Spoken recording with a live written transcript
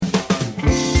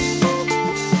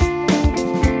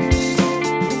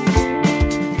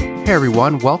Hey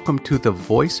everyone, welcome to the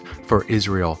Voice for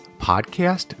Israel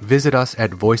podcast. Visit us at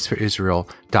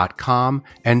voiceforisrael.com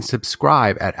and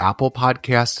subscribe at Apple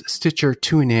Podcasts, Stitcher,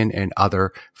 TuneIn, and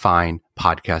other fine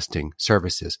podcasting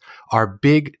services. Our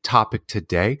big topic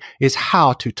today is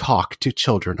how to talk to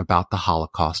children about the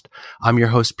Holocaust. I'm your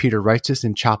host, Peter Reitzes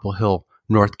in Chapel Hill,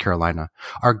 North Carolina.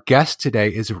 Our guest today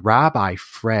is Rabbi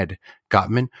Fred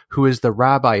Gutman, who is the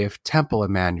rabbi of Temple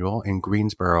Emmanuel in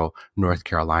Greensboro, North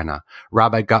Carolina.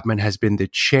 Rabbi Gutman has been the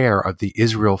chair of the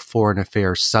Israel Foreign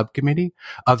Affairs Subcommittee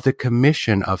of the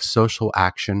Commission of Social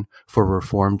Action for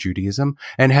Reform Judaism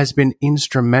and has been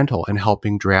instrumental in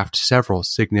helping draft several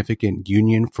significant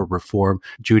Union for Reform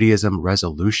Judaism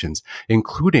resolutions,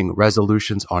 including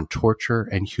resolutions on torture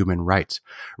and human rights.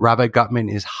 Rabbi Gutman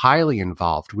is highly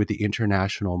involved with the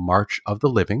International March of the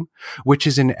Living, which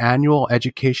is an annual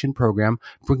education program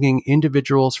bringing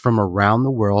individuals from around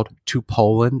the world to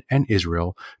Poland and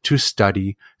Israel to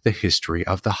study the history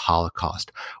of the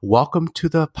Holocaust. Welcome to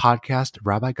the podcast,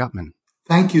 Rabbi Gutman.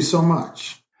 Thank you so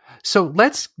much. So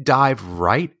let's dive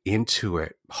right into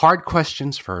it. Hard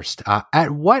questions first.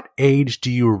 At what age do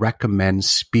you recommend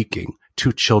speaking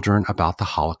to children about the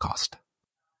Holocaust?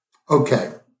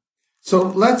 Okay, so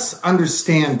let's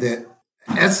understand that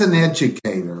as an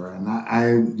educator, and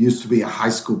I used to be a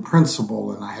high school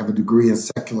principal and I have a degree in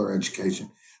secular education,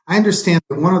 I understand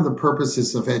that one of the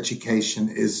purposes of education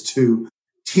is to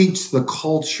teach the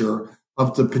culture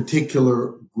of the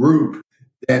particular group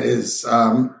that is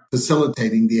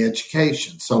facilitating the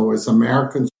education. So as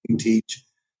Americans, we teach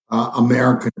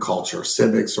American culture,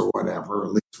 civics or whatever,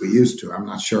 at least we used to. I'm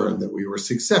not sure that we were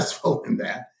successful in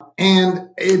that. And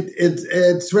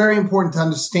it's very important to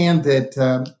understand that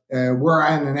were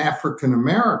I an African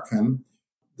American,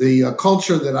 the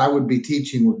culture that I would be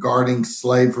teaching regarding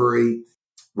slavery,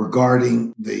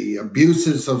 regarding the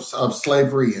abuses of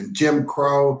slavery and Jim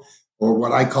Crow, or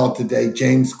what I call today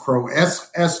James Crow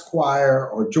Esquire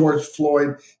or George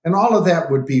Floyd, and all of that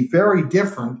would be very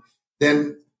different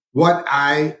than what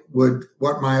my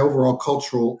overall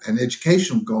cultural and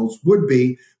educational goals would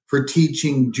be for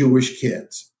teaching Jewish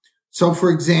kids. So,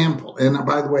 for example, and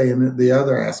by the way, and the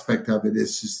other aspect of it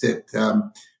is just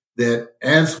that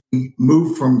as we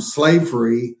move from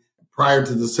slavery prior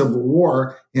to the Civil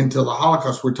War into the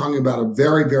Holocaust, we're talking about a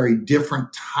very, very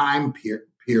different time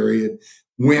period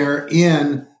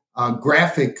wherein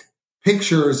graphic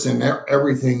pictures and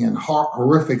everything and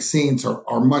horrific scenes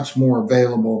are much more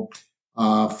available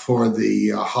for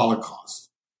the Holocaust.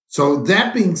 So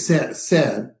that being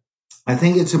said, I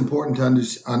think it's important to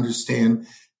understand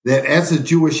that as a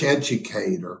Jewish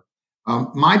educator,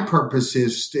 my purpose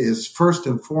is first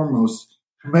and foremost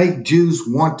to make Jews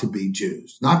want to be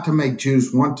Jews, not to make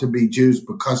Jews want to be Jews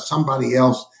because somebody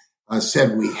else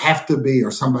said we have to be,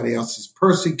 or somebody else has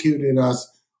persecuted us,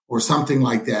 or something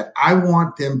like that. I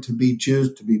want them to be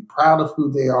Jews, to be proud of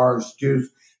who they are as Jews,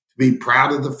 to be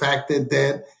proud of the fact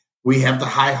that we have the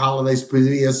high holidays, but to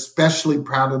be especially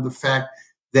proud of the fact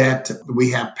that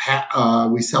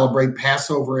we celebrate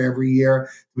Passover every year.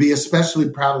 To be especially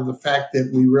proud of the fact that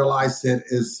we realize that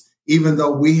even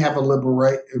though we have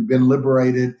been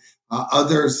liberated,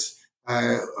 others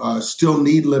still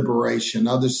need liberation.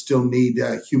 Others still need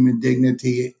human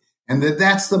dignity. And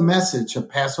that's the message of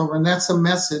Passover. And that's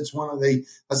one of the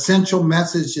essential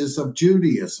messages of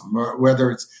Judaism,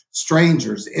 whether it's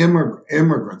strangers,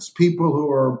 immigrants, people who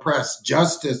are oppressed,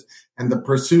 justice, and the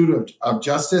pursuit of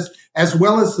justice, as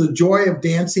well as the joy of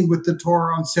dancing with the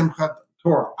Torah on Simchat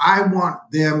Torah. I want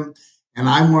them and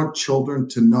I want children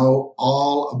to know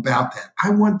all about that.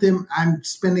 I'm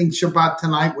spending Shabbat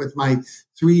tonight with my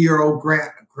 3-year-old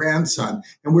grandson,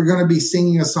 and we're going to be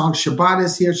singing a song, Shabbat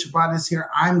is here, Shabbat is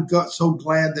here. I'm so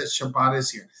glad that Shabbat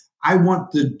is here. I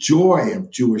want the joy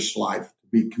of Jewish life to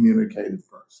be communicated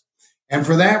first. And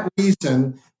for that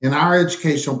reason, in our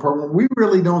educational program, we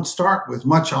really don't start with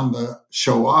much on the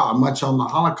Shoah, much on the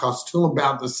Holocaust, till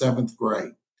about the 7th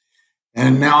grade.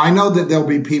 And now I know that there'll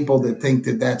be people that think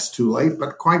that that's too late,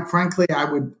 but quite frankly, I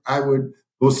would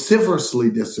vociferously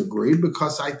disagree,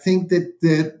 because I think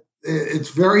that it's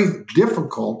very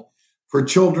difficult for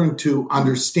children to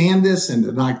understand this and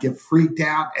to not get freaked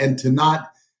out and to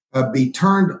not be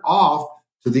turned off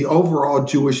to the overall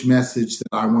Jewish message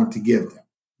that I want to give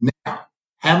them. Now,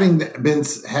 having that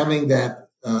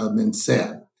been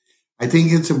said, I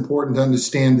think it's important to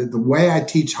understand that the way I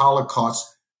teach Holocaust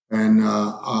and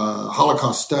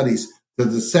Holocaust studies to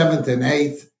the 7th and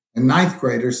 8th and 9th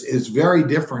graders is very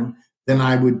different than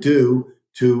I would do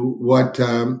to what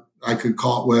I could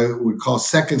call what I would call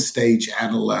second stage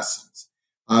adolescence.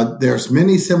 There's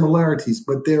many similarities,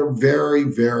 but they're very,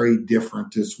 very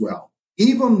different as well.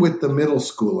 even with the middle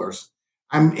schoolers,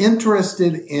 I'm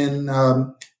interested in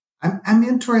I'm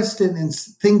interested in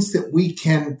things that we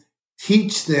can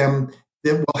teach them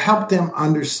that will help them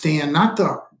understand not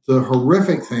the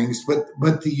horrific things,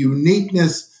 but the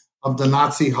uniqueness of the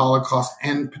Nazi Holocaust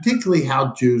and particularly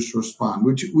how Jews respond.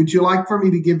 Would you like for me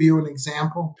to give you an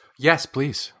example? Yes,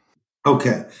 please.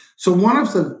 Okay. So one of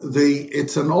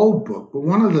it's an old book, but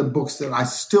one of the books that I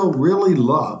still really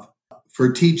love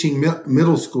for teaching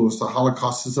middle schools the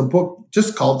Holocaust is a book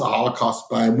just called The Holocaust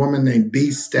by a woman named Bea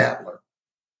Stadler.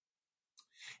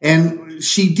 And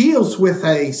she deals with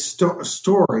a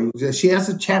story. She has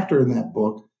a chapter in that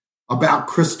book about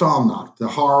Kristallnacht, the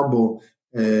horrible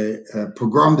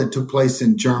pogrom that took place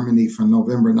in Germany from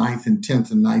November 9th and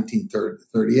 10th in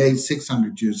 1938.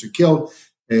 600 Jews are killed.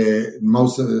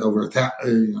 Most of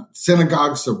it,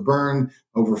 synagogues are burned.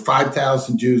 Over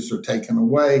 5,000 Jews are taken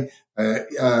away.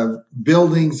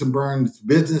 Buildings are burned.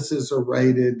 Businesses are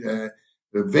raided. The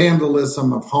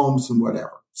vandalism of homes and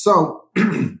whatever. So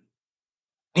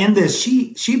in this,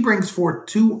 she brings forth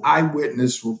two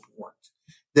eyewitness reports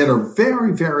that are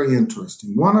very, very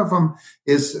interesting. One of them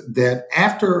is that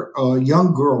after a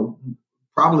young girl,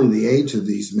 probably the age of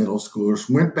these middle schoolers,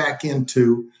 went back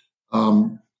into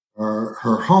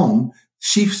her home,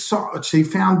 she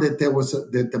found that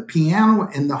that the piano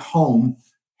in the home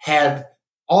had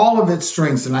all of its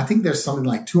strings, and I think there's something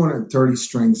like 230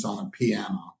 strings on a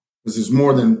piano, because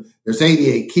there's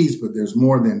 88 keys, but there's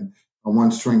more than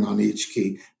one string on each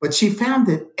key. But she found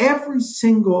that every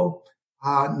single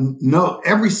note,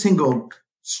 every single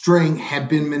string had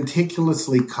been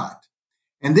meticulously cut.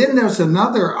 And then there's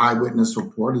another eyewitness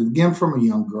report, again from a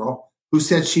young girl, who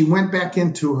said she went back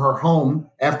into her home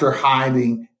after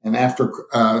hiding and after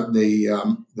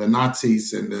the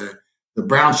Nazis and the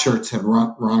brown shirts had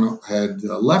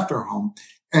left her home,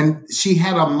 and she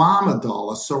had a mama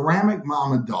doll, a ceramic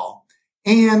mama doll,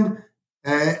 and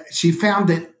she found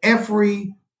that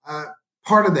every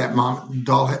part of that mama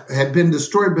doll had been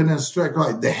destroyed, but in a straight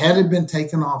line. The head had been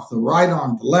taken off, the right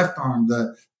arm, the left arm,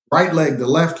 the right leg, the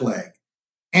left leg.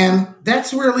 And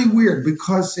that's really weird,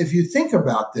 because if you think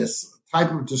about this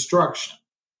type of destruction,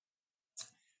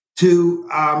 to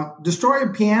destroy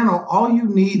a piano, all you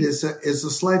need is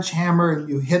a sledgehammer and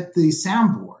you hit the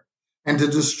soundboard. And to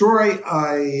destroy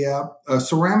a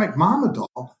ceramic mama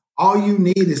doll, all you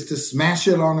need is to smash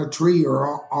it on a tree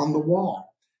or on the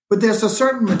wall. But there's a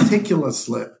certain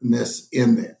meticulousness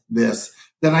in this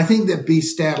that I think that Bea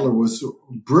Stadler was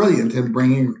brilliant in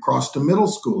bringing across to middle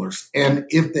schoolers. And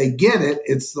if they get it,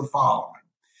 it's the following.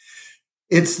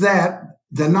 It's that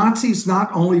the Nazis not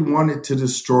only wanted to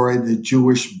destroy the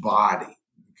Jewish body,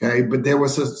 okay, but there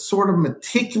was a sort of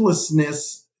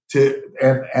meticulousness to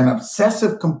an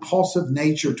obsessive compulsive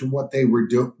nature to what they were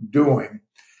doing.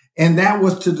 And that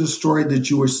was to destroy the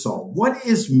Jewish soul. What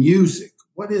is music?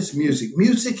 What is music?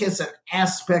 Music is an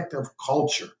aspect of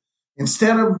culture.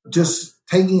 Instead of just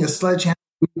taking a sledgehammer,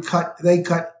 they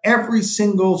cut every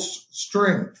single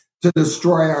string to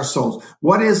destroy our souls.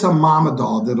 What is a mama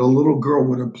doll that a little girl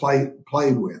would have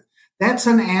played with? That's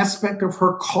an aspect of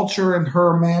her culture and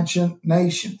her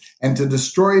imagination. And to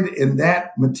destroy it in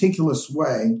that meticulous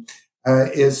way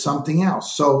is something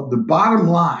else. So the bottom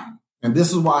line, and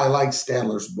this is why I like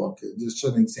Stadler's book, just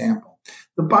an example.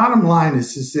 The bottom line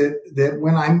is that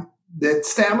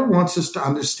Stadler wants us to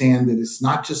understand that it's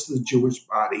not just the Jewish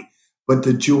body, but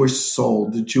the Jewish soul,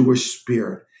 the Jewish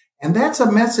spirit. And that's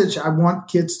a message I want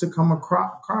kids to come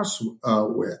across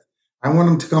with. I want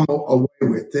them to come away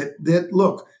with that.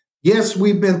 Look, yes,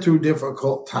 we've been through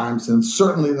difficult times, and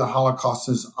certainly the Holocaust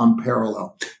is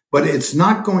unparalleled. But it's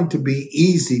not going to be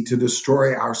easy to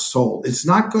destroy our soul. It's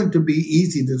not going to be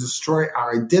easy to destroy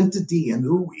our identity and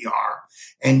who we are.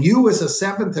 And you, as a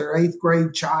 7th or 8th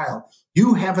grade child,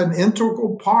 you have an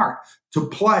integral part to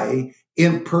play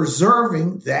in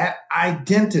preserving that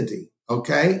identity,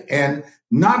 okay? And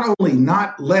not only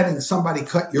not letting somebody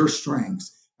cut your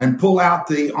strings and pull out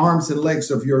the arms and legs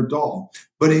of your doll,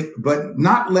 but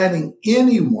not letting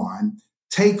anyone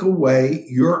take away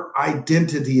your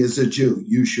identity as a Jew.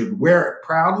 You should wear it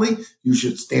proudly. You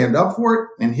should stand up for it.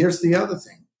 And here's the other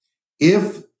thing.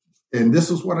 And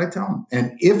this is what I tell them,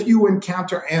 and if you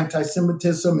encounter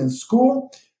anti-Semitism in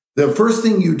school, the first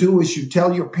thing you do is you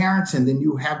tell your parents, and then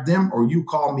you have them or you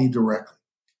call me directly.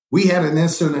 We had an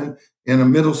incident in a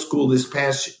middle school this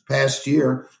past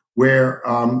year where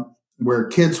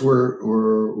kids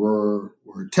were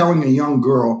telling a young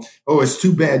girl, "Oh, it's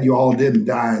too bad you all didn't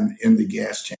die in the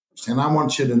gas chambers." And I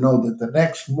want you to know that the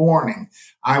next morning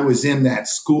I was in that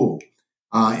school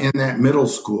in that middle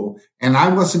school. And I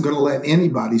wasn't going to let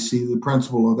anybody see the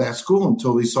principal of that school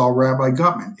until he saw Rabbi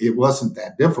Gutman. It wasn't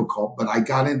that difficult, but I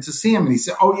got in to see him and he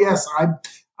said, "Oh, yes,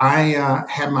 I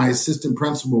had my assistant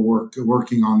principal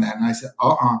working on that." And I said,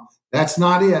 that's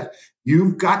not it.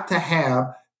 You've got to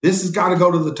have, this has got to go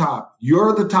to the top.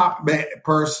 You're the top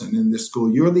person in this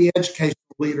school. You're the educational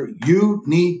leader. You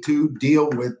need to deal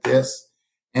with this.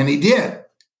 And he did.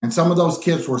 And some of those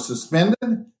kids were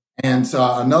suspended. And so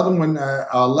another one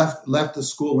left the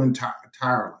school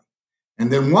entirely.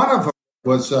 And then one of them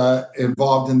was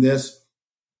involved in this.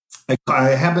 I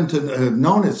happened to have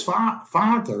known his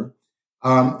father.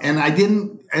 And I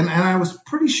didn't, and I was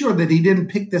pretty sure that he didn't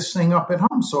pick this thing up at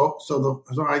home. So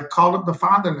I called up the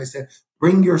father and I said,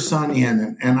 "Bring your son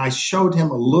in." And I showed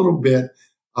him a little bit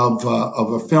of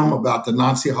a film about the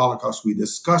Nazi Holocaust. We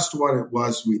discussed what it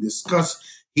was. We discussed,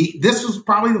 this was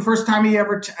probably the first time he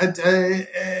ever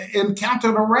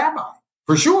encountered a rabbi,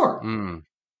 for sure. Mm.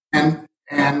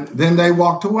 And then they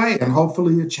walked away and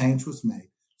hopefully a change was made.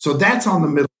 So that's on the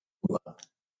middle level.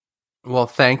 Well,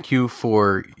 thank you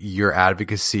for your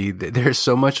advocacy. There's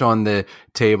so much on the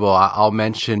table. I'll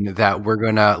mention that we're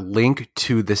going to link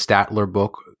to the Statler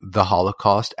book, The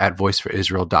Holocaust, at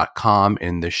voiceforisrael.com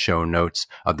in the show notes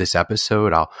of this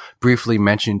episode. I'll briefly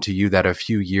mention to you that a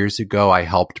few years ago, I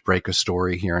helped break a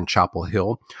story here in Chapel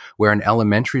Hill where an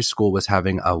elementary school was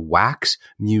having a wax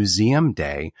museum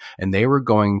day, and they were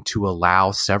going to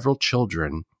allow several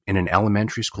children in an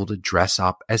elementary school to dress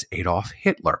up as Adolf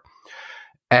Hitler.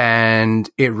 And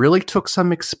it really took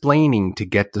some explaining to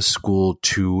get the school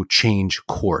to change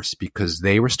course because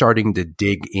they were starting to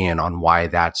dig in on why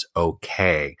that's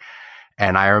okay.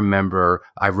 And I remember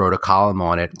I wrote a column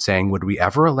on it saying, would we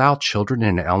ever allow children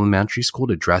in an elementary school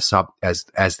to dress up as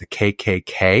the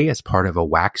KKK as part of a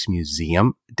wax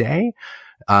museum day?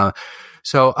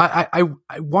 So I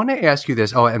want to ask you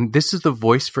this. Oh, and this is the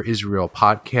Voice for Israel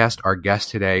podcast. Our guest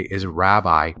today is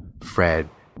Rabbi Fred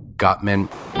Gutman.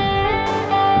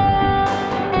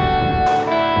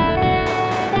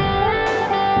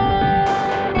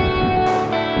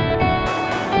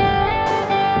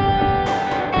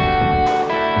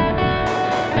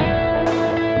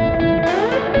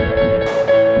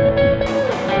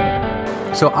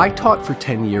 So I taught for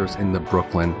 10 years in the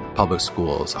Brooklyn public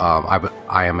schools.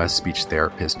 I am a speech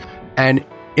therapist. And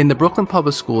in the Brooklyn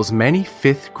public schools, many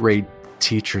fifth grade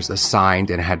teachers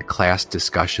assigned and had class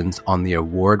discussions on the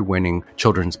award-winning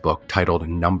children's book titled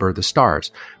Number the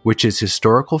Stars, which is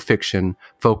historical fiction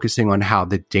focusing on how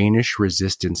the Danish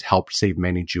resistance helped save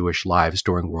many Jewish lives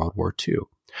during World War II.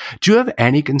 Do you have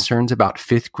any concerns about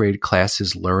fifth grade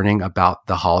classes learning about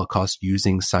the Holocaust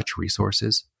using such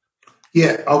resources?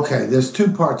 Yeah, okay. There's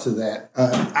two parts of that.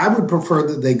 I would prefer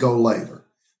that they go later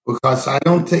because I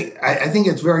think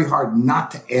it's very hard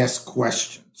not to ask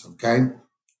questions, okay?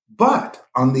 But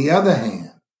on the other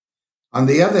hand,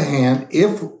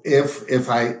 if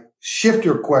I shift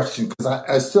your question, because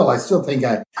I still think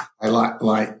I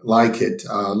like it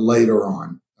later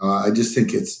on. I just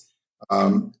think it's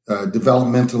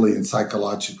developmentally and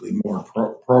psychologically more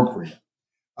appropriate.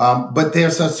 But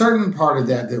there's a certain part of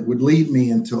that would lead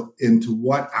me into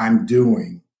what I'm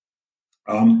doing,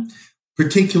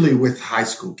 particularly with high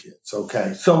school kids.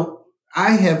 Okay, so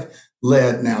I have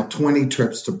led now 20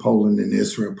 trips to Poland and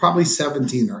Israel. Probably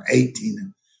 17 or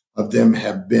 18 of them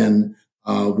have been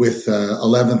with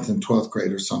 11th and 12th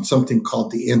graders on something called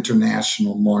the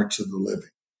International March of the Living.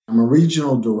 I'm a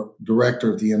regional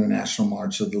director of the International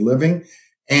March of the Living,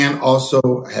 and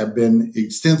also have been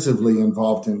extensively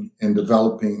involved in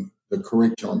developing the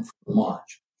curriculum for the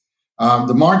March.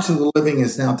 The March of the Living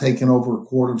has now taken over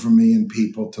 250,000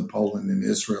 people to Poland and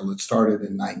Israel. It started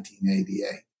in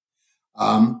 1988.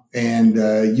 And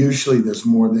usually there's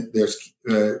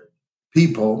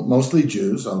people, mostly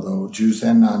Jews, although Jews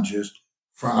and non-Jews,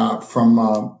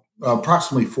 from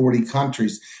approximately 40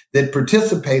 countries that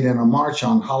participate in a march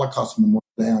on Holocaust Memorial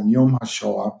Day on Yom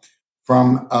HaShoah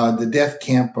from the death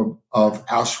camp of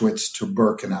Auschwitz to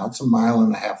Birkenau. It's a 1.5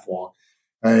 mile walk.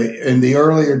 In the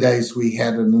earlier days, we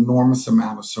had an enormous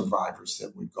amount of survivors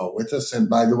that would go with us. And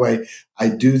by the way, I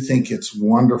do think it's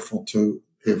wonderful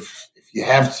if you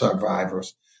have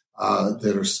survivors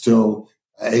that are still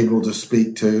able to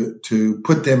speak, to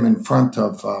put them in front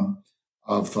of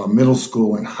middle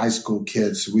school and high school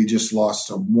kids. We just lost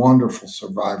a wonderful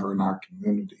survivor in our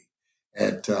community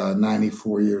at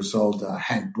 94 years old,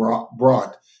 Hank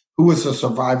Brott, who was a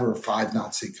survivor of 5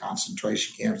 Nazi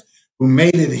concentration camps, who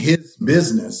made it his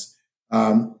business,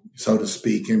 so to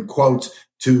speak, in quotes,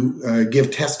 to give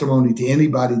testimony to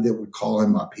anybody that would call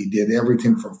him up. He did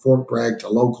everything from Fort Bragg to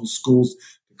local schools,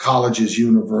 to colleges,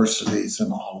 universities,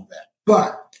 and all of that.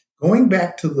 But going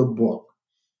back to the book,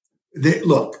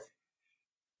 look,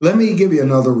 let me give you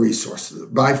another resource.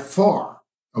 By far,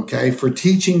 okay, for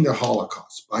teaching the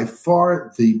Holocaust, by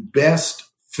far the best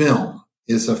film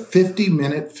is a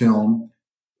 50-minute film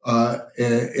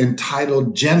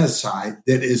entitled Genocide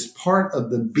that is part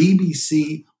of the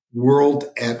BBC World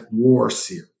at War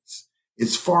series.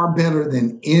 It's far better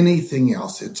than anything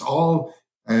else. It's all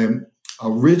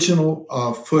original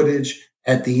footage.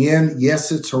 At the end,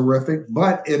 yes, it's horrific,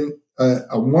 but in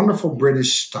a wonderful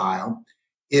British style.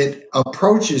 It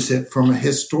approaches it from a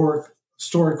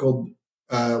historical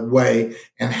way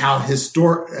and how this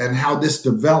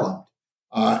developed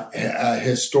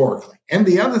historically. And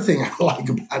the other thing I like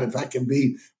about it, if I can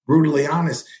be brutally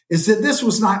honest, is that this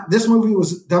movie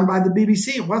was done by the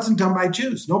BBC. It wasn't done by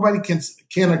Jews. Nobody can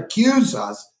accuse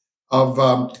us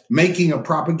of making a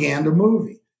propaganda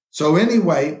movie. So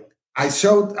anyway, I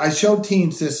show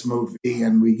teens this movie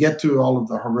and we get through all of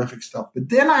the horrific stuff. But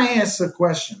then I ask the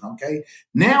question, okay,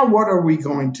 now what are we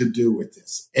going to do with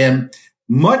this? And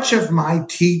much of my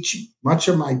teaching of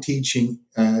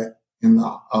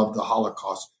the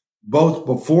Holocaust, both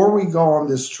before we go on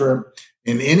this trip,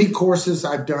 in any courses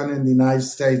I've done in the United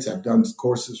States, I've done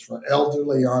courses for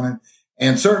elderly on it,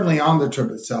 and certainly on the trip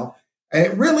itself,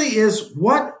 it really is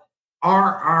what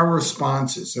are our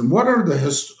responses and what are the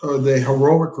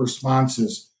heroic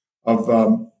responses of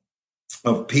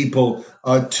people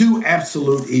to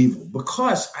absolute evil?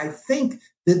 Because I think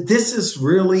that this is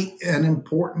really an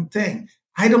important thing.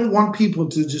 I don't want people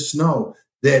to just know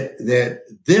that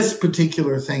this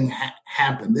particular thing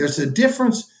happened. There's a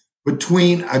difference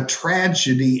between a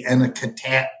tragedy and a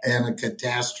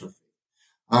catastrophe.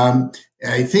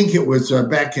 I think it was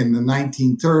back in the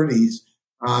 1930s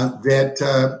that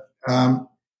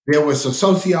there was a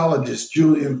sociologist,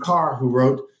 Julian Carr, who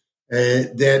wrote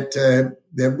that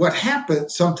what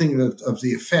happened, something of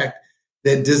the effect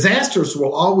that disasters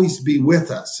will always be with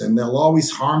us and they'll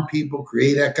always harm people,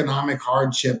 create economic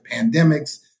hardship,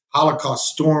 pandemics,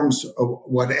 Holocaust storms, or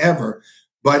whatever.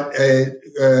 But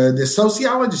the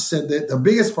sociologist said that the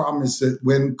biggest problem is that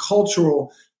when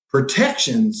cultural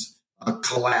protections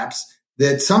collapse,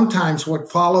 that sometimes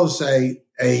what follows a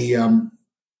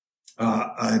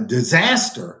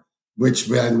disaster, which,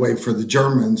 by the way, for the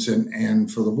Germans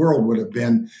and for the world would have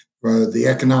been the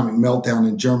economic meltdown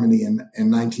in Germany in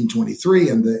 1923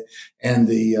 and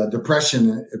the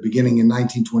depression beginning in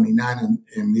 1929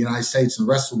 in the United States and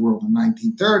the rest of the world in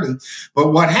 1930.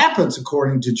 But what happens,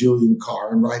 according to Julian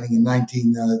Carr, and writing in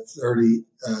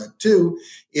 1932,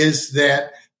 is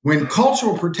that when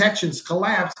cultural protections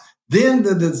collapse, then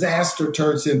the disaster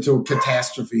turns into a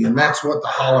catastrophe, and that's what the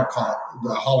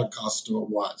Holocaust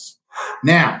was.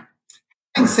 Now,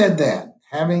 having said that,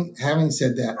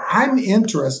 I'm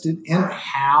interested in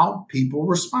how people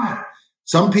respond.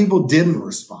 Some people didn't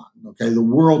respond. Okay, the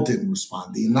world didn't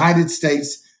respond. The United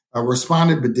States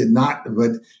responded, but did not.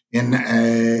 But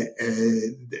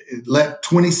let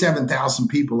 27,000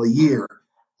 people a year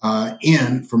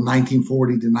in from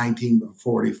 1940 to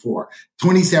 1944.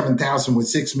 27,000 with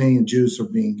 6 million Jews are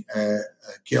being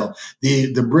killed.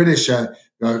 The British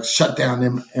shut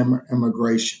down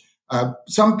immigration.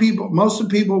 Most of the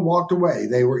people walked away.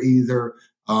 They were either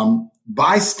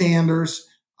bystanders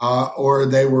or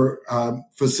they were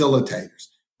facilitators.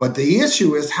 But the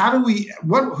issue is,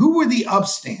 who were the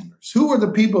upstanders? Who were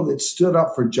the people that stood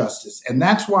up for justice? And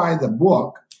that's why the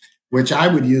book, which I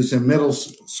would use in middle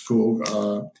school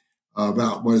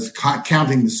about was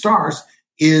Counting the Stars,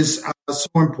 is so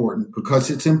important, because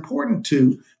it's important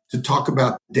to talk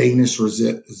about Danish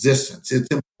resistance. It's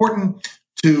important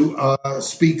to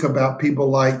speak about people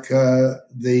like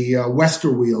the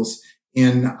Westerwelles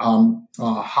in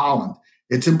Holland.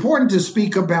 It's important to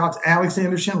speak about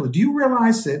Alexander Schindler. Do you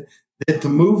realize that the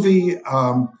movie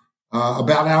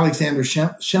about Alexander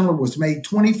Schindler was made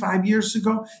 25 years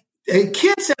ago?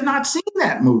 Kids have not seen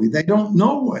that movie. They don't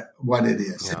know what it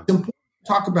is. Yeah. It's important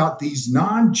to talk about these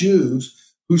non-Jews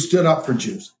who stood up for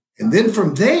Jews. And then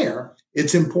from there,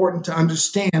 it's important to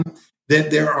understand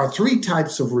that there are 3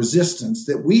 types of resistance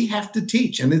that we have to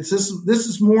teach. And this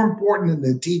is more important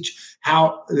than to teach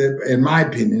how, in my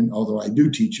opinion, although I do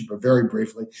teach it, but very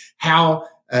briefly, how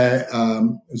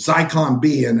Zyklon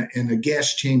B in a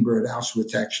gas chamber at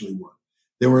Auschwitz actually worked.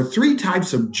 There were 3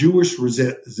 types of Jewish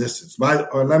resistance.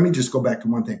 Let me just go back to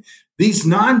one thing. These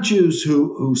non-Jews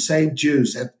who saved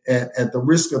Jews at the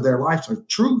risk of their lives are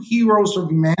true heroes of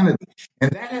humanity.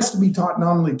 And that has to be taught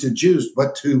not only to Jews,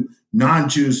 but to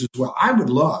non-Jews as well. I would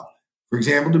love, for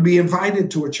example, to be invited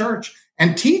to a church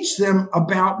and teach them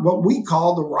about what we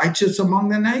call the righteous among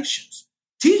the nations.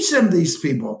 Teach them these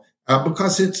people.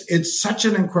 because it's such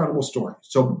an incredible story.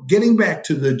 So getting back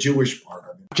to the Jewish part of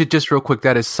it. Just real quick,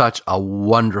 that is such a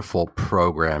wonderful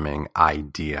programming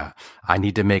idea. I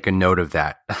need to make a note of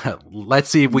that. Let's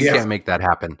see if we can't make that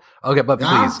happen. Okay, but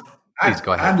please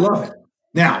go ahead. I'd love it.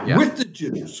 Now, with the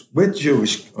Jews, with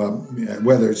Jewish,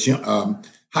 whether it's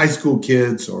high school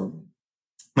kids or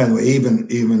even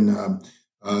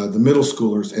the middle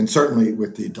schoolers, and certainly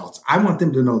with the adults, I want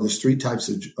them to know there's three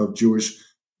types of Jewish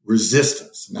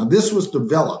resistance. Now, this was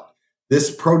developed.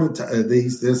 This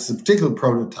particular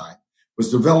prototype was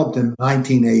developed in the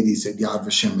 1980s at Yad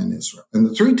Vashem in Israel. And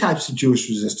the three types of Jewish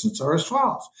resistance are as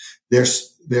follows.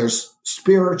 There's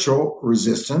spiritual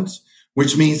resistance,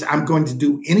 which means I'm going to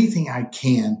do anything I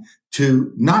can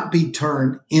to not be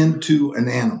turned into an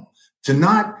animal, to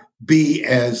not be,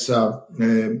 as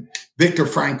Viktor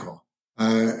Frankl,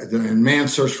 in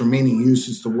Man's Search for Meaning,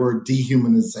 uses the word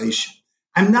dehumanization.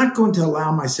 I'm not going to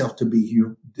allow myself to be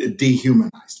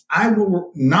dehumanized. I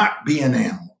will not be an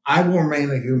animal. I will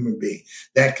remain a human being.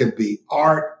 That could be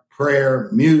art, prayer,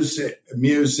 music,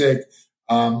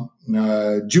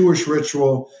 Jewish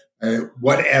ritual,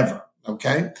 whatever.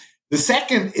 Okay. The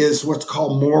second is what's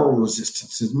called moral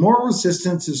resistance. Moral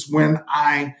resistance is when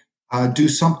I do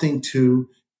something to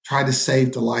try to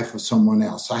save the life of someone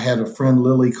else. I had a friend,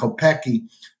 Lily Kopecky,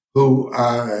 who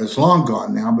is long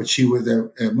gone now, but she was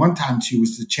at one time she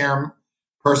was the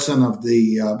chairperson of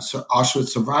the Auschwitz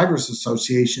Survivors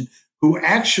Association, who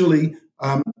actually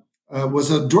was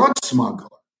a drug smuggler.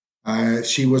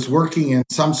 She was working in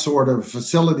some sort of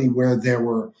facility where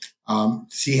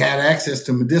she had access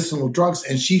to medicinal drugs,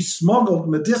 and she smuggled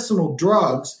medicinal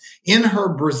drugs in her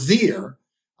brassiere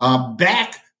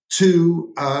back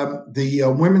to the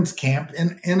women's camp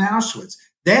in Auschwitz.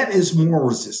 That is moral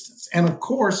resistance. And of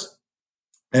course,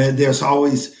 there's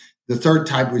always the third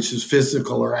type, which is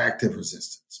physical or active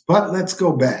resistance. But let's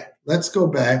go back.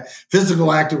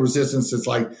 Physical active resistance is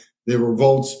like the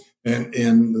revolts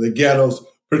in the ghettos,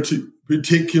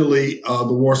 particularly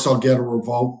the Warsaw Ghetto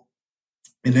Revolt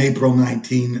in April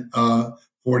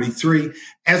 1943,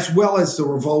 as well as the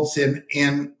revolts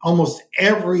in almost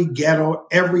every ghetto,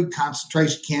 every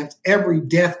concentration camp, every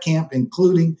death camp,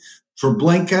 including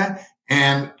Treblinka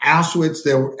and Auschwitz.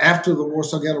 After the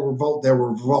Warsaw Ghetto Revolt, there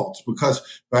were revolts because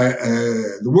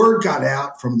the word got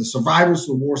out from the survivors of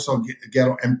the Warsaw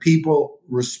Ghetto and people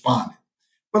responded.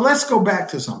 But let's go back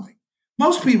to something.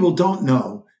 Most people don't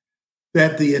know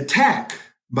that the attack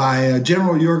by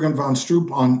General Jürgen von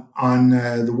Stroop on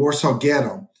the Warsaw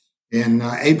Ghetto in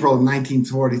April of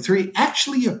 1943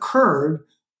 actually occurred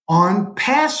on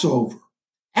Passover.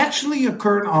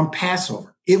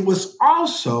 It was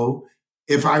also,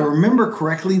 if I remember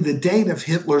correctly, the date of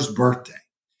Hitler's birthday.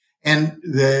 And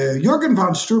the Jürgen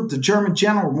von Stroop, the German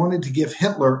general, wanted to give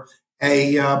Hitler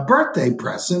a birthday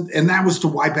present, and that was to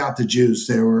wipe out the Jews.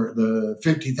 There were the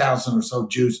 50,000 or so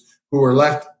Jews who were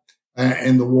left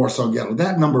in the Warsaw Ghetto.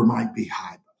 That number might be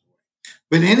high, by the way.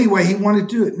 But anyway, he wanted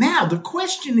to do it. Now, the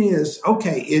question is,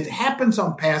 okay, it happens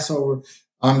on Passover.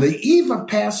 On the eve of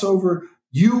Passover,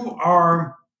 you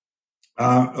are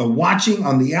watching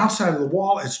on the outside of the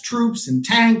wall as troops and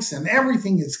tanks and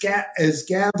everything is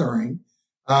gathering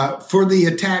for the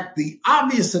attack, the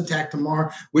obvious attack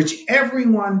tomorrow, which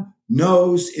everyone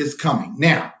knows is coming.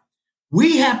 Now,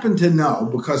 we happen to know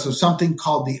because of something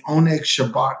called the Oneg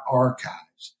Shabbat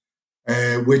archives,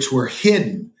 which were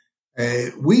hidden.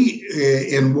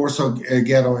 In Warsaw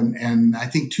Ghetto, and I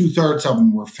think 2/3 of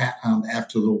them were found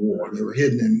after the war. They were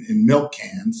hidden in milk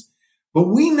cans. But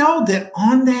we know that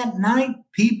on that night,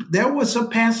 there was a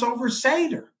Passover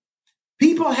Seder.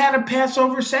 People had a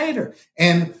Passover Seder.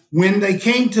 And when they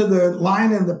came to the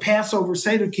line in the Passover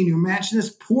Seder, can you imagine this?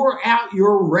 Pour out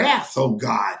your wrath, oh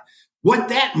God. What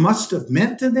that must have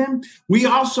meant to them. We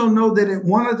also know that at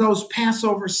one of those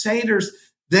Passover Seders,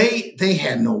 they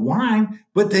had no wine,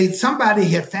 but somebody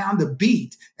had found a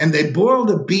beet, and they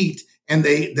boiled a beet, and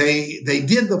they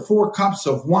did the 4 cups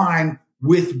of wine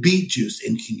with beet juice.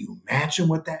 And can you imagine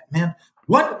what that meant?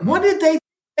 What did they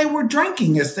were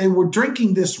drinking as they were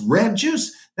drinking this red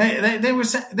juice? They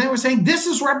were saying this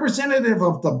is representative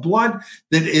of the blood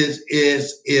that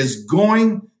is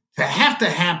going to have to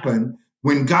happen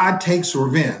when God takes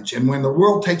revenge and when the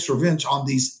world takes revenge on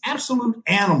these absolute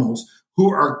animals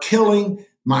who are killing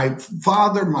my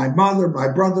father, my mother, my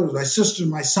brother, my sister,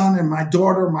 my son, and my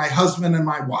daughter, my husband, and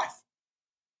my wife.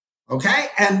 Okay,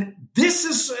 and this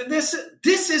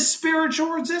is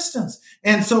spiritual resistance.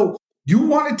 And so you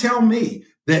want to tell me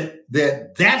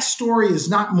that story is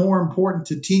not more important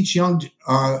to teach young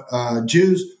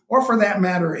Jews, or for that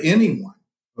matter, anyone,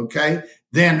 okay,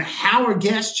 than how a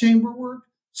gas chamber worked,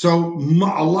 So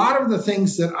a lot of the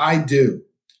things that I do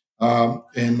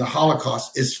in the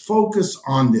Holocaust is focus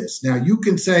on this. Now, you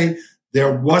can say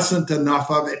there wasn't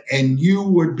enough of it, and you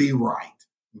would be right.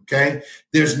 Okay.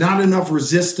 There's not enough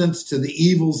resistance to the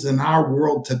evils in our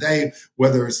world today,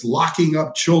 whether it's locking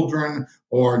up children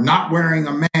or not wearing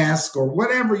a mask or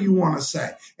whatever you want to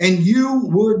say. And you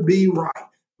would be right.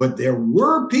 But there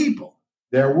were people,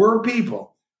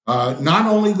 not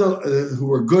only who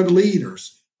were good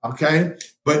leaders, okay,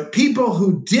 but people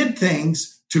who did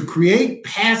things to create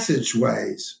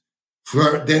passageways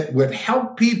that would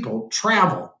help people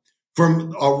travel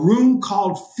from a room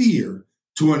called fear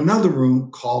to another room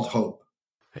called hope.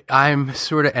 I'm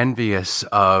sort of envious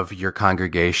of your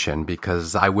congregation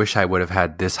because I wish I would have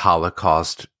had this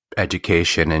Holocaust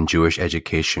education and Jewish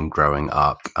education growing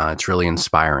up. It's really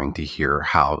inspiring to hear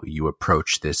how you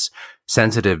approach this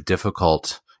sensitive,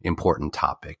 difficult, important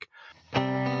topic.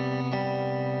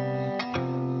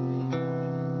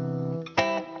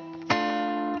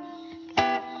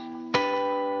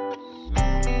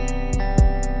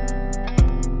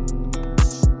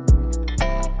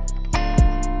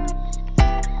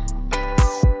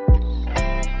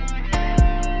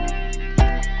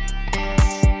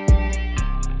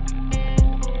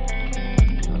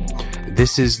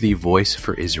 This is the Voice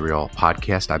for Israel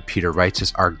podcast. I'm Peter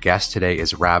Reitzes. Our guest today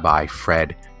is Rabbi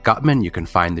Fred Gutman. You can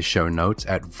find the show notes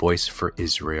at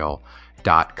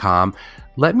voiceforisrael.com.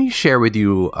 Let me share with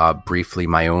you briefly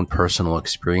my own personal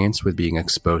experience with being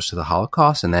exposed to the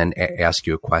Holocaust and then ask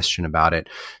you a question about it.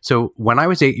 So when I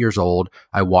was 8 years old,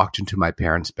 I walked into my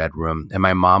parents' bedroom and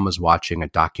my mom was watching a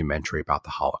documentary about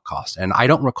the Holocaust. And I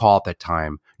don't recall at that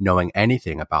time knowing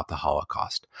anything about the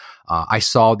Holocaust. I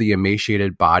saw the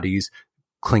emaciated bodies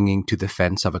clinging to the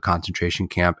fence of a concentration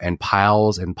camp and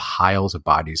piles of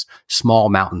bodies, small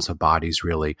mountains of bodies,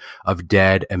 really, of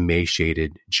dead,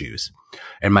 emaciated Jews.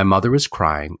 And my mother was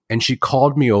crying, and she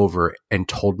called me over and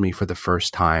told me for the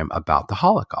first time about the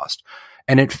Holocaust.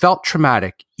 And it felt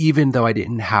traumatic, even though I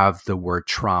didn't have the word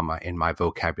trauma in my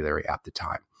vocabulary at the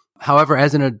time. However,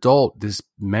 as an adult, this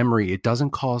memory, it doesn't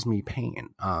cause me pain.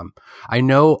 I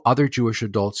know other Jewish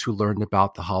adults who learned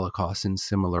about the Holocaust in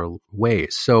similar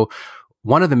ways. So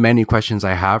one of the many questions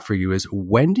I have for you is,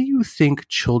 when do you think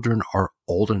children are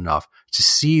old enough to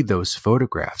see those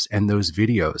photographs and those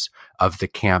videos of the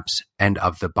camps and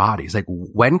of the bodies? Like,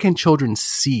 when can children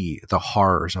see the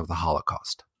horrors of the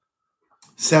Holocaust?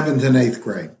 7th and 8th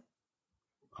grade.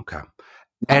 Okay.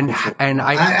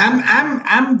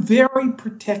 I'm very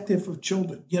protective of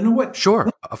children. You know what? Sure,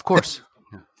 of course.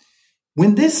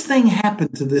 When this thing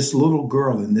happened to this little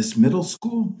girl in this middle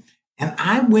school, and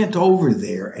I went over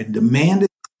there and demanded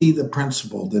to see the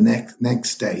principal the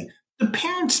next day, the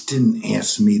parents didn't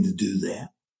ask me to do that.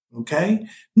 Okay?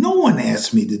 No one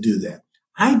asked me to do that.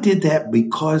 I did that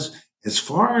because, as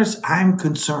far as I'm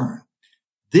concerned,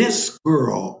 this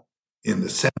girl in the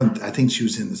 7th, I think she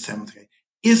was in the 7th grade,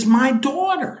 is my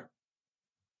daughter.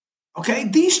 Okay?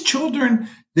 These children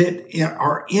that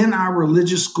are in our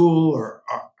religious school or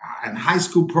in high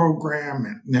school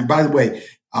program, and by the way,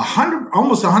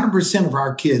 almost 100% of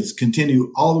our kids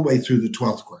continue all the way through the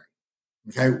 12th grade.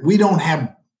 Okay. We don't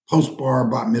have post-bar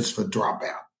bat mitzvah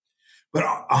dropout, but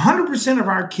 100% of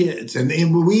our kids, and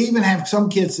we even have some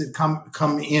kids that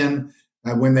come in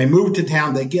when they move to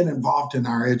town, they get involved in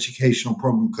our educational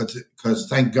program because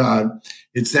thank God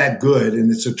it's that good. And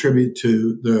it's a tribute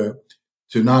to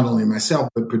not only myself,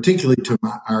 but particularly to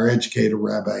our educator,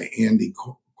 Rabbi Andy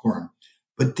Corum.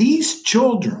 But these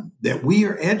children that we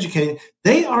are educating,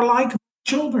 they are like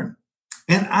children.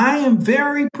 And I am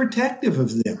very protective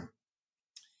of them.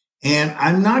 And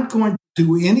I'm not going to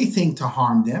do anything to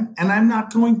harm them. And I'm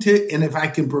not going to, and if I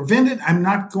can prevent it, I'm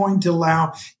not going to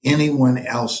allow anyone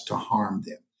else to harm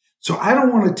them. So I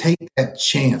don't want to take that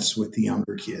chance with the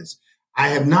younger kids. I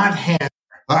have not had,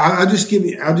 I'll just give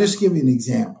you an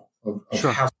example of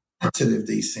sure. How sensitive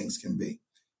these things can be.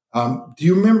 Do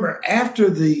you remember after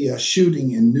the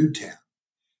shooting in Newtown,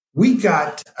 we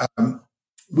took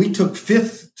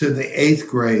 5th to the 8th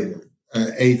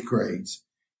grades,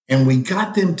 and we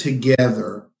got them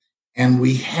together, and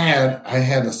I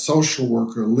had a social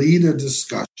worker lead a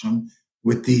discussion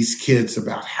with these kids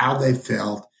about how they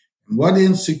felt and what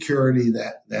insecurity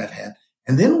that had.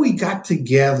 And then we got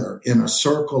together in a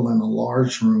circle in a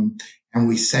large room, and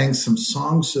we sang some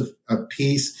songs of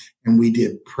peace, and we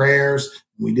did prayers.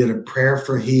 We did a prayer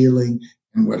for healing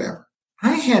and whatever.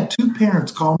 I had 2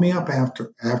 parents call me up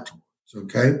afterwards,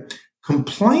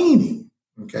 complaining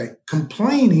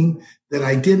that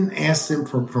I didn't ask them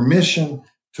for permission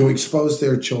to expose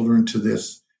their children to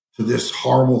this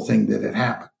horrible thing that had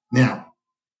happened. Now,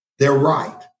 they're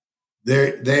right.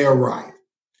 They are right.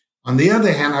 On the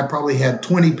other hand, I probably had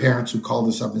 20 parents who called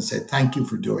us up and said, "Thank you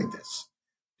for doing this."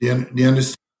 Do you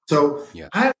understand? So Yeah.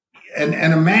 I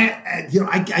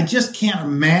just can't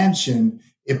imagine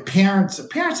if parents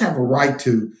have a right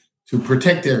to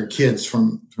protect their kids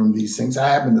from these things. I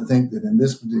happen to think that in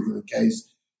this particular case,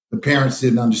 the parents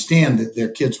didn't understand that their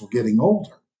kids were getting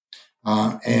older,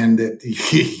 and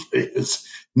that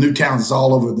Newtown is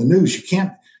all over the news. You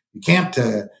can't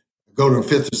go to a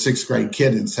fifth or sixth grade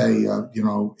kid and say,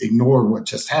 ignore what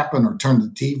just happened or turn the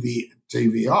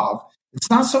TV off. It's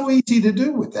not so easy to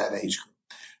do with that age group.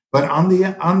 But on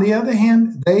the other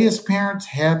hand, they as parents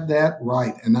have that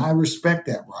right, and I respect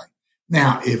that right.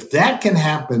 Now, if that can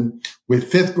happen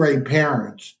with fifth grade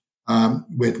parents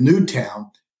with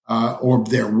Newtown, or if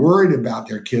they're worried about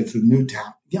their kids with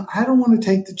Newtown, I don't want to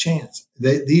take the chance.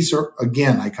 These are,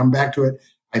 again, I come back to it.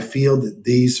 I feel that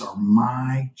these are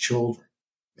my children.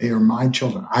 They are my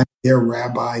children. I'm their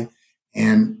rabbi,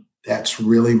 and that's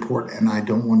really important. And I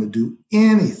don't want to do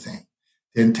anything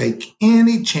and take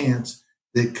any chance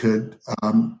that could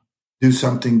do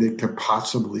something that could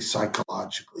possibly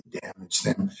psychologically damage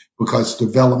them, because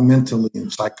developmentally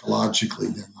and psychologically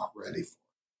they're not ready for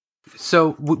it.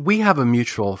 So we have a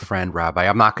mutual friend, Rabbi.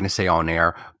 I'm not going to say on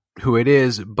air who it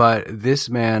is, but this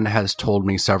man has told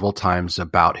me several times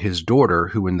about his daughter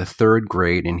who in the third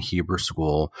grade in Hebrew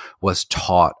school was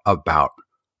taught about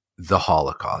the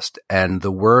Holocaust. And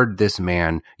the word this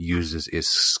man uses is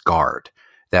scarred.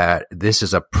 That this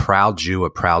is a proud Jew, a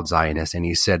proud Zionist. And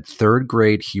he said third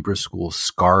grade Hebrew school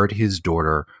scarred his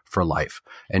daughter for life.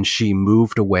 And she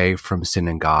moved away from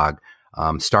synagogue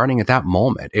starting at that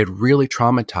moment. It really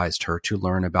traumatized her to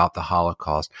learn about the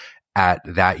Holocaust at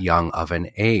that young of an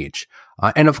age.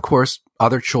 And of course,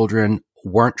 other children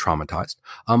weren't traumatized.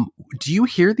 Do you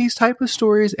hear these type of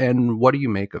stories, and what do you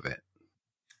make of it?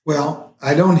 Well,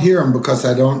 I don't hear them because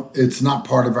it's not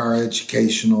part of our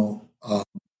educational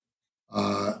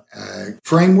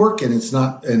framework, and it's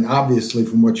not, and obviously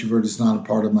from what you've heard, it's not a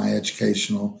part of my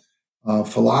educational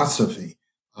philosophy.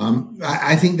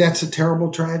 I think that's a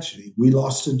terrible tragedy. We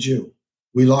lost a Jew.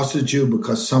 We lost a Jew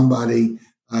because somebody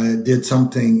did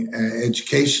something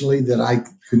educationally that I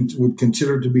would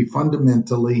consider to be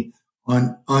fundamentally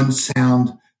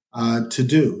unsound to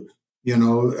do.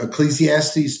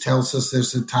 Ecclesiastes tells us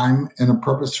there's a time and a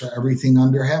purpose for everything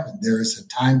under heaven. There is a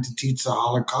time to teach the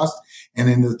Holocaust. And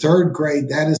in the third grade,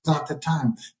 that is not the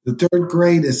time. The third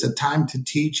grade is a time to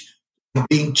teach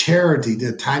being charity,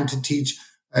 the time to teach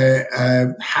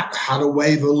how to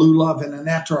wave a lulav and an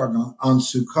etrog on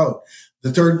Sukkot.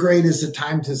 The third grade is a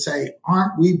time to say,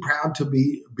 aren't we proud to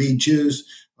be Jews?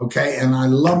 Okay, and I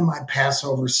love my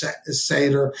Passover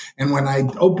Seder. And when I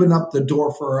open up the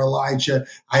door for Elijah,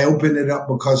 I open it up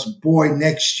because, boy,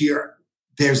 next year,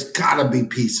 there's got to be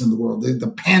peace in the world.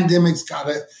 The pandemic's got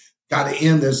to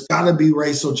end. There's got to be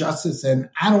racial justice.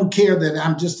 And I don't care that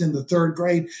I'm just in the third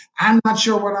grade. I'm not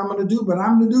sure what I'm going to do, but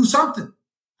I'm going to do something.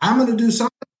 I'm going to do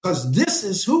something because this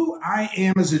is who I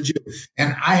am as a Jew.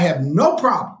 And I have no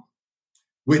problem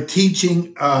with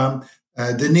teaching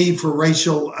the need for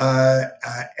racial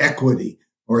equity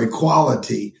or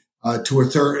equality to a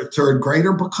third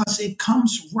grader, because it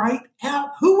comes right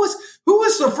out. Who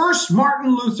was the first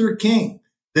Martin Luther King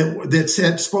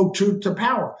that spoke truth to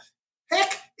power?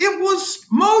 Heck, it was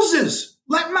Moses.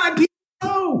 Let my people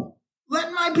go.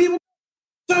 Let my people.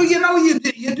 So, you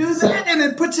do that, and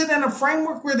it puts it in a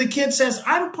framework where the kid says,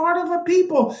 I'm part of a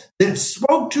people that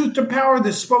spoke truth to power,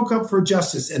 that spoke up for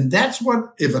justice. And that's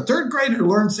what, if a third grader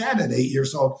learns that at 8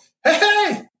 years old,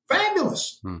 hey,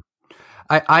 fabulous.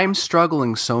 I'm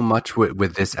struggling so much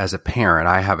with this as a parent.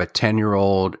 I have a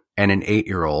 10-year-old and an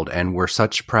 8-year-old, and we're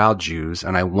such proud Jews,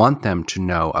 and I want them to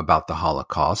know about the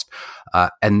Holocaust.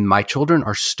 And my children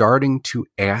are starting to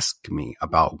ask me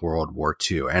about World War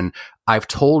II. And I've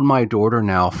told my daughter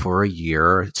now for a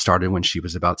year, it started when she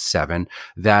was about 7,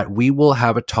 that we will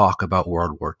have a talk about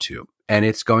World War II. And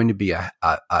it's going to be a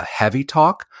heavy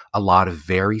talk. A lot of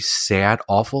very sad,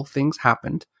 awful things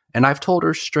happened. And I've told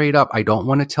her straight up, I don't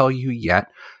want to tell you yet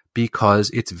because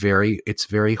it's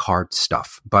very hard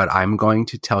stuff. But I'm going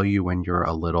to tell you when you're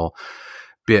a little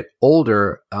bit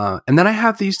older. And then I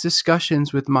have these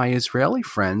discussions with my Israeli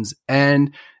friends,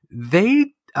 and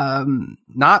they,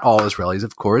 not all Israelis,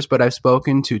 of course, but I've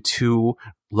spoken to 2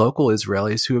 local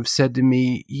Israelis who have said to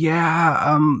me,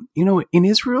 in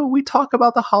Israel, we talk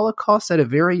about the Holocaust at a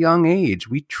very young age.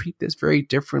 We treat this very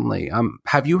differently.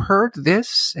 Have you heard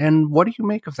this? And what do you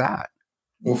make of that?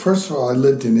 Well, first of all, I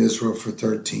lived in Israel for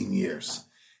 13 years.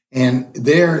 And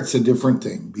there it's a different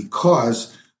thing,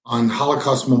 because on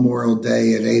Holocaust Memorial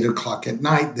Day at 8 o'clock at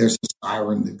night, there's a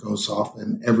siren that goes off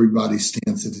and everybody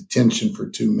stands at attention for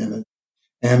 2 minutes.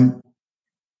 And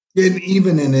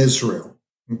even in Israel,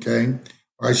 okay,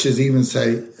 or I should even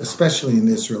say, especially in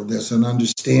Israel, there's an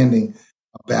understanding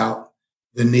about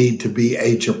the need to be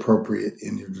age appropriate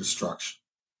in your instruction.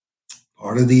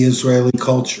 Part of the Israeli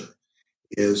culture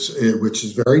is, which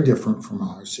is very different from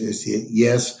ours, is that,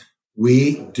 yes,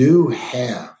 we do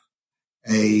have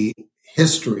a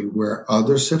history where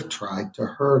others have tried to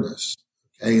hurt us,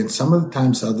 okay, and some of the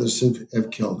times others have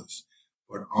killed us.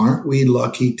 But aren't we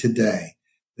lucky today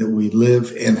that we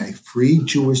live in a free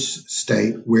Jewish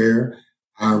state where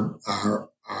our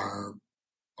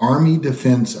army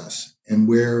defends us and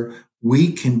where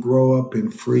we can grow up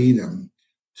in freedom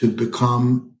to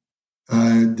become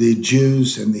the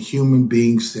Jews and the human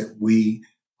beings that we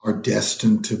are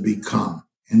destined to become.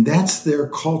 And that's their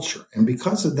culture. And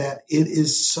because of that, it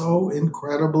is so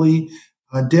incredibly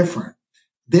different.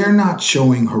 They're not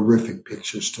showing horrific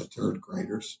pictures to third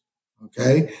graders,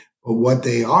 okay? But what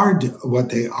they are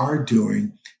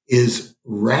doing is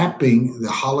wrapping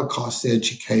the Holocaust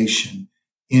education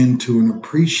into an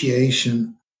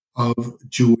appreciation of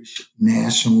Jewish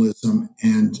nationalism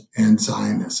and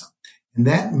Zionism. And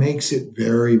that makes it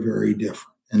very, very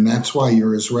different. And that's why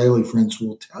your Israeli friends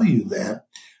will tell you that,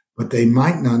 but they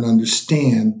might not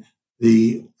understand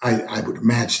I would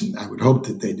imagine, I would hope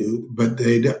that they do, but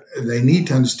they need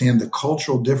to understand the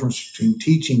cultural difference between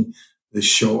teaching the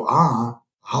Shoah,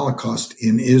 Holocaust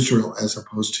in Israel, as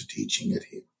opposed to teaching it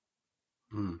here.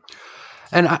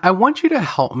 And I want you to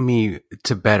help me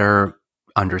to better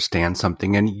understand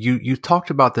something. And you talked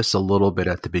about this a little bit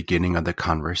at the beginning of the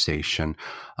conversation.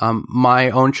 My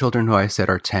own children, who I said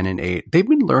are 10 and 8, they've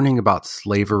been learning about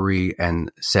slavery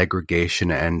and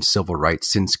segregation and civil rights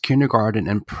since kindergarten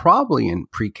and probably in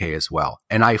pre-K as well.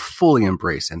 And I fully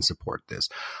embrace and support this.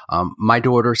 My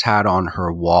daughter's had on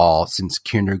her wall since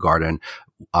kindergarten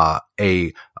a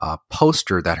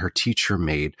poster that her teacher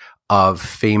made of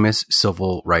famous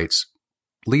civil rights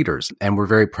leaders. And we're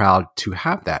very proud to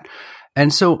have that.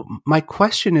 And so my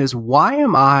question is, why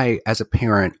am I, as a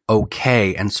parent,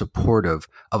 okay and supportive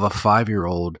of a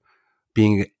 5-year-old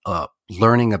being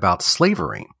learning about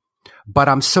slavery, but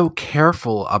I'm so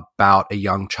careful about a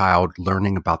young child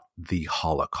learning about the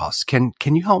Holocaust? Can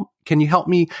you help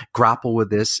me grapple with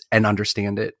this and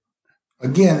understand it?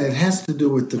 Again, it has to do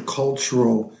with the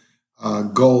cultural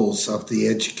goals of the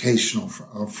educational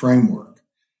framework,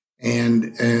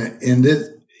 and in this,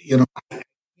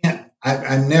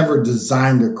 I never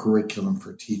designed a curriculum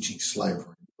for teaching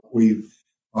slavery.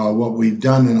 What we've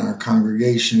done in our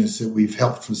congregation is that we've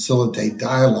helped facilitate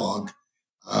dialogue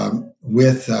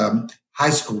with high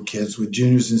school kids, with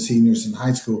juniors and seniors in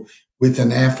high school, with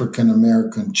an African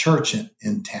American church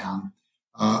in town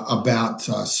about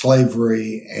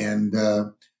slavery and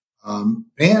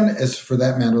as for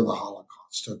that matter, the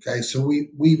Holocaust. Okay, so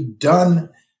we've done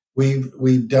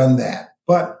that,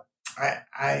 but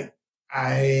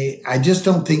I just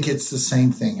don't think it's the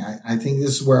same thing. I think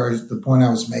this is where the point I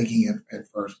was making at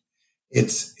first.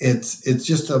 It's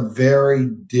just a very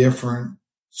different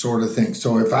sort of thing.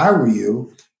 So if I were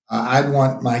you, I'd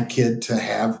want my kid to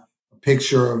have a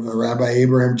picture of Rabbi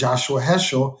Abraham Joshua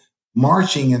Heschel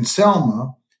marching in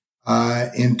Selma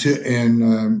in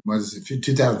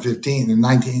 2015 in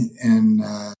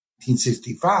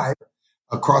 1965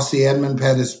 across the Edmund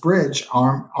Pettus Bridge,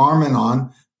 arm in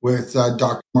on with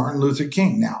Dr. Martin Luther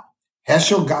King. Now,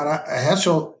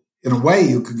 Heschel, in a way,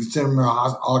 you could consider him a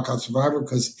Holocaust survivor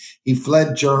because he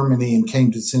fled Germany and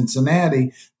came to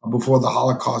Cincinnati before the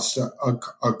Holocaust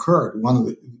occurred.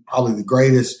 Probably the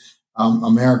greatest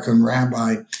American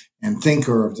rabbi and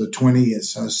thinker of the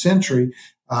 20th century.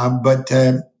 But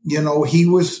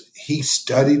he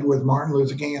studied with Martin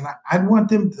Luther King, and I'd want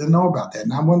them to know about that.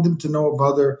 And I want them to know of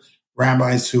other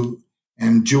rabbis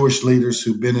and Jewish leaders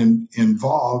who've been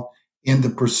involved in the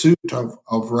pursuit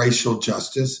of racial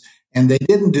justice. And they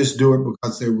didn't just do it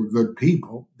because they were good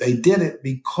people. They did it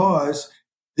because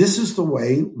this is the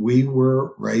way we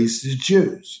were raised as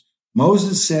Jews.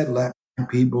 Moses said, "Let my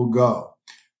people go."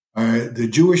 The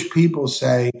Jewish people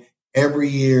say every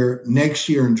year, next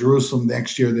year in Jerusalem,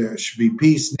 next year there should be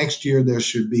peace. Next year there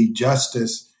should be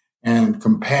justice and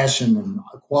compassion and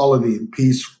equality and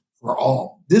peace for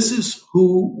all. This is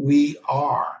who we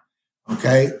are.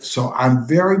 Okay, so I'm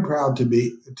very proud to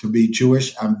be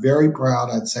Jewish. I'm very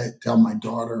proud. Tell my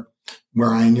daughter,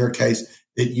 Mariah, in your case,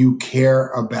 that you care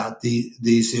about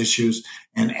these issues.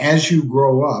 And as you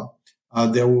grow up,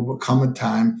 there will become a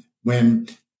time when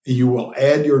you will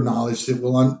add your knowledge that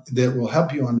will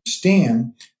help you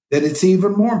understand that it's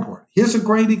even more important. Here's a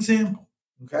great example.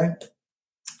 Okay,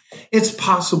 It's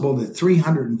possible that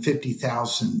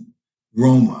 350,000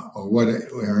 Roma, or what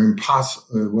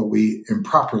we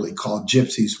improperly call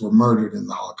gypsies, were murdered in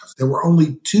the Holocaust. There were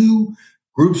only two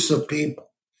groups of people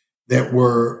that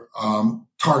were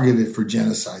targeted for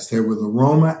genocide. There were the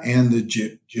Roma and the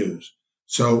Jews.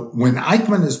 So when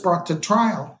Eichmann is brought to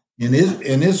trial in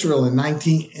Israel in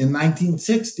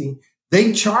 1960,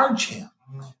 they charge him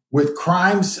with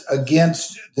crimes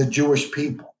against the Jewish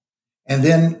people. And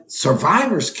then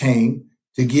survivors came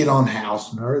to get on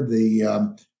Hausner,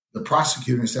 the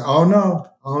prosecutor, said, oh no,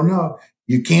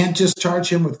 you can't just charge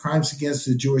him with crimes against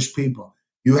the Jewish people.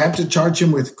 You have to charge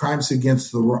him with crimes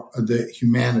against the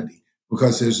humanity,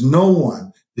 because there's no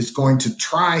one that's going to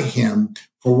try him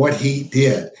for what he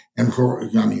did. And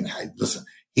listen,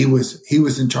 he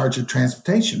was in charge of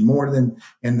transportation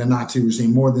in the Nazi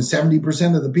regime. More than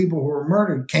 70% of the people who were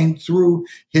murdered came through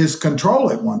his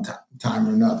control at one time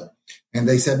or another. And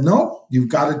they said, no, you've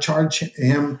got to charge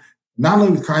him not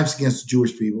only with crimes against the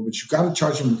Jewish people, but you've got to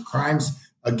charge him with crimes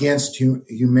against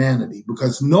humanity,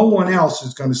 because no one else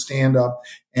is going to stand up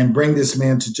and bring this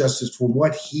man to justice for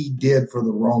what he did for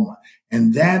the Roma.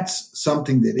 And that's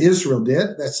something that Israel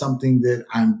did. That's something that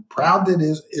I'm proud that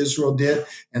Israel did.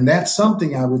 And that's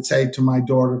something I would say to my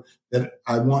daughter that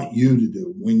I want you to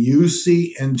do. When you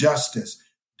see injustice,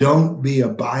 don't be a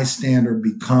bystander,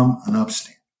 become an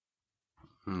upstander.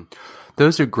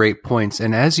 Those are great points.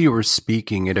 And as you were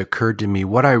speaking, it occurred to me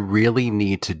what I really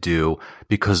need to do,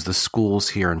 because the schools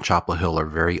here in Chapel Hill are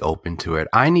very open to it.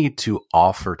 I need to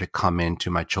offer to come into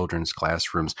my children's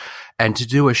classrooms and to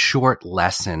do a short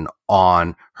lesson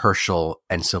on Herschel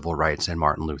and civil rights and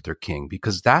Martin Luther King,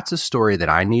 because that's a story that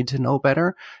I need to know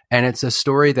better. And it's a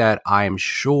story that I am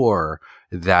sure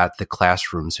that the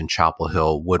classrooms in Chapel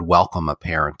Hill would welcome a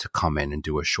parent to come in and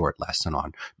do a short lesson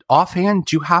on. Offhand,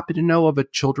 do you happen to know of a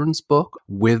children's book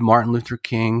with Martin Luther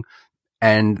King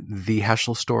and the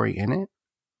Heschel story in it?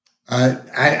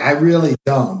 I really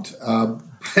don't.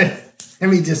 Let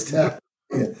me just tell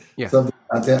you something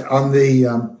about that.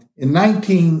 In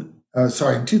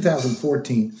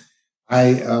 2014,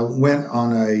 I went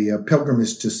on a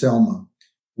pilgrimage to Selma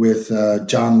with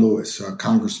John Lewis,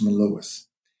 Congressman Lewis.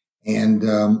 And,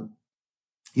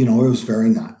 it was very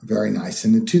nice.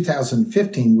 And in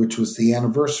 2015, which was the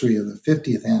anniversary of the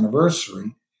 50th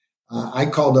anniversary, I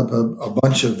called up a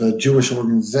bunch of Jewish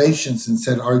organizations and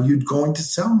said, are you going to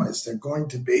Selma? Is there going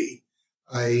to be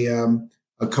a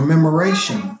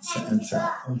commemoration? And so,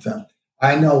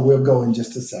 I know, we'll go in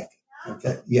just a second.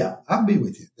 Okay. Yeah, I'll be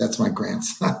with you. That's my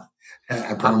grandson.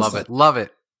 I love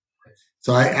it.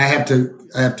 So I have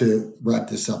to wrap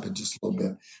this up in just a little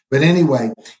bit. But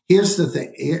anyway, here's the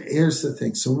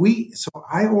thing. So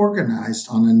I organized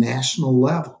on a national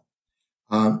level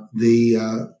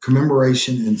the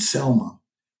commemoration in Selma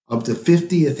of the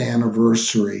 50th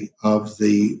anniversary of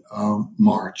the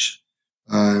march,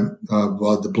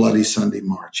 the Bloody Sunday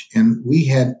March. And we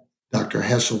had Dr.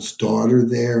 Heschel's daughter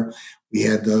there. We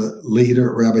had the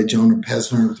leader, Rabbi Jonah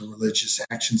Pesner of the Religious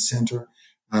Action Center.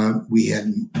 We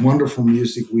had wonderful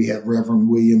music. We had Reverend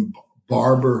William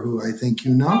Barber, who I think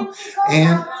you know.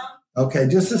 And okay,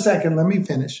 just a second, let me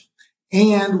finish.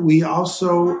 And we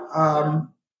also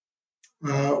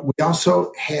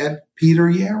had Peter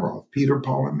Yarrow, Peter,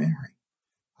 Paul, and Mary.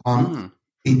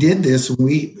 He did this.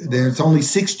 There's only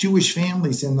 6 Jewish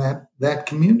families in that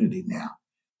community now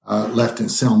left in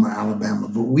Selma, Alabama.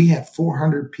 But we had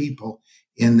 400 people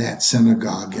in that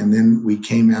synagogue, and then we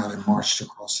came out and marched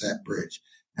across that bridge.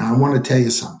 Now, I want to tell you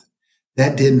something.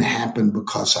 That didn't happen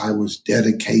because I was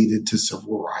dedicated to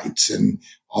civil rights and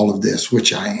all of this,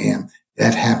 which I am.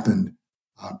 That happened,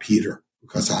 Peter,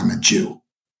 because I'm a Jew.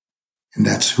 And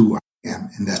that's who I am.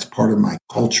 And that's part of my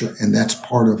culture. And that's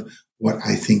part of what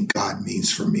I think God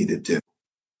means for me to do.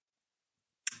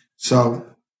 So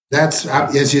that's,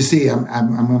 as you see, I'm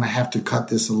going to have to cut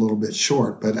this a little bit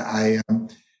short, but I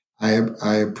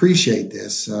appreciate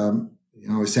this.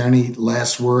 Is there any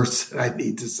last words that I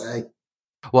need to say?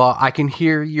 Well, I can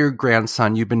hear your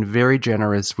grandson. You've been very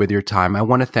generous with your time. I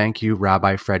want to thank you,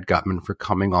 Rabbi Fred Gutman, for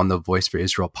coming on the Voice for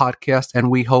Israel podcast,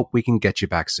 and we hope we can get you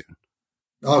back soon.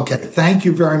 Okay. Thank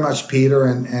you very much, Peter,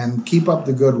 and keep up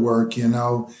the good work.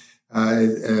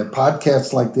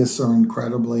 Podcasts like this are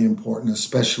incredibly important,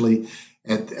 especially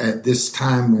at this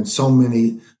time when so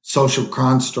many social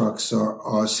constructs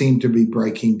seem to be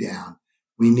breaking down.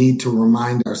 We need to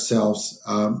remind ourselves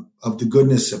of the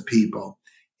goodness of people,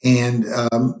 and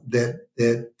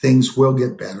that things will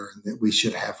get better, and that we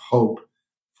should have hope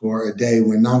for a day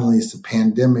when not only is the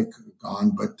pandemic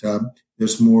gone, but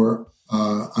there's more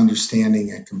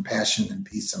understanding and compassion and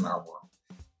peace in our world.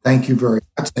 Thank you very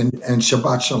much, and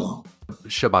Shabbat Shalom.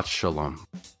 Shabbat Shalom.